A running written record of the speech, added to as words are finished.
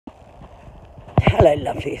Hello,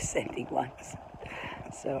 lovely ascending ones.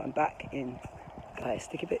 So I'm back in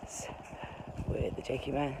Sticky Bits with the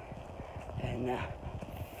Jakey Man, and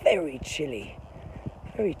very chilly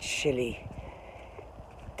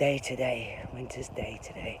day today, winter's day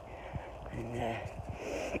today, and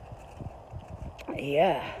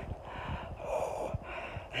yeah.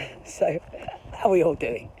 So how are we all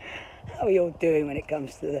doing? How are we all doing when it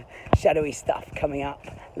comes to the shadowy stuff coming up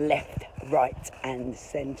left, right, and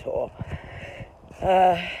centre?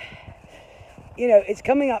 You know, it's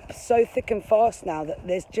coming up so thick and fast now that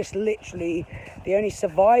there's just literally the only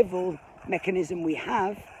survival mechanism we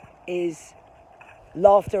have is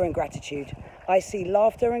laughter and gratitude. I see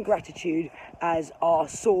laughter and gratitude as our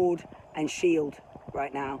sword and shield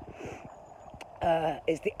right now.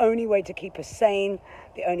 It's the only way to keep us sane,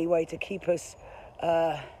 the only way to keep us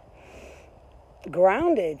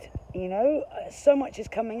grounded. You know, so much is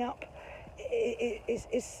coming up.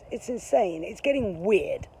 It's insane. It's getting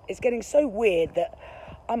weird. It's getting so weird that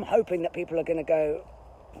I'm hoping that people are going to go,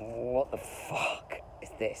 what the fuck is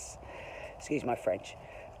this? Excuse my French.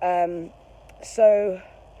 So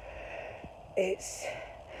it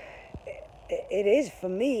is for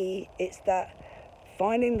me, it's that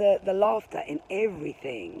finding the laughter in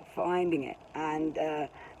everything, finding it, and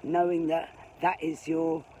knowing that that is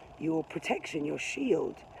your protection, your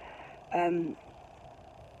shield.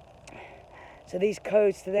 So these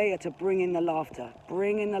codes today are to bring in the laughter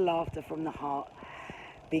from the heart.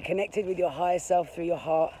 Be connected with your higher self through your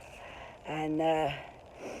heart, and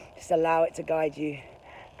just allow it to guide you,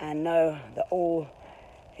 and know that all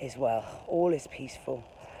is well, all is peaceful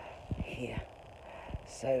here.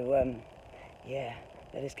 So yeah,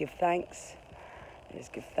 let us give thanks. Let us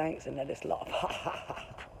give thanks and let us laugh.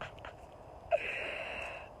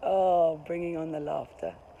 Oh, bringing on the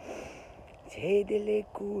laughter. Tedele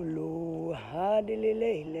kulo, hadele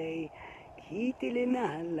lele, kitele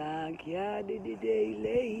nala, kiade de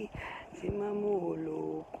dele,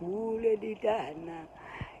 simamolo, kule di dana,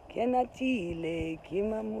 kianatile,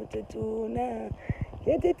 kimamutatuna,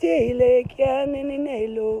 kiatetele,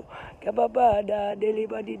 kianinelo, kababada, deli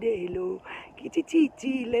badi delo,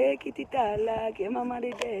 kititile, kititala,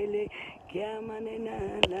 kiamamadele,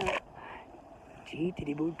 kiamanenala.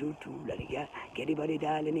 Kitty butu lalia, get body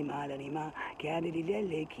darling, malanima, candy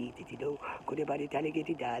lele, kitty low, could a body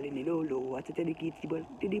taligate darling, low, what's a telikitty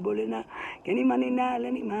bolina, kenny manina,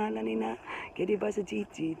 lani malanina, get a basati,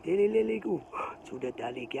 telele go, to the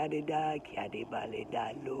tali cadida, caddy ballet,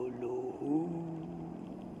 da low,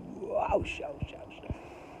 wow, shout,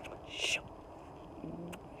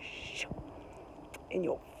 in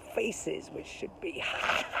your faces, which should be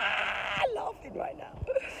laughing right now.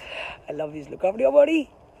 I love this. Look after your body.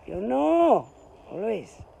 You know,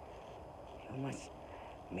 always. You must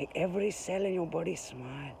make every cell in your body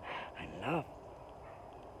smile and laugh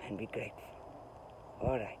and be grateful.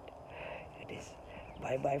 All right. It is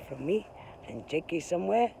bye-bye from me and Jackie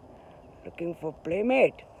somewhere looking for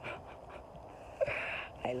playmate.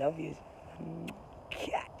 I love you.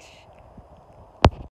 Catch.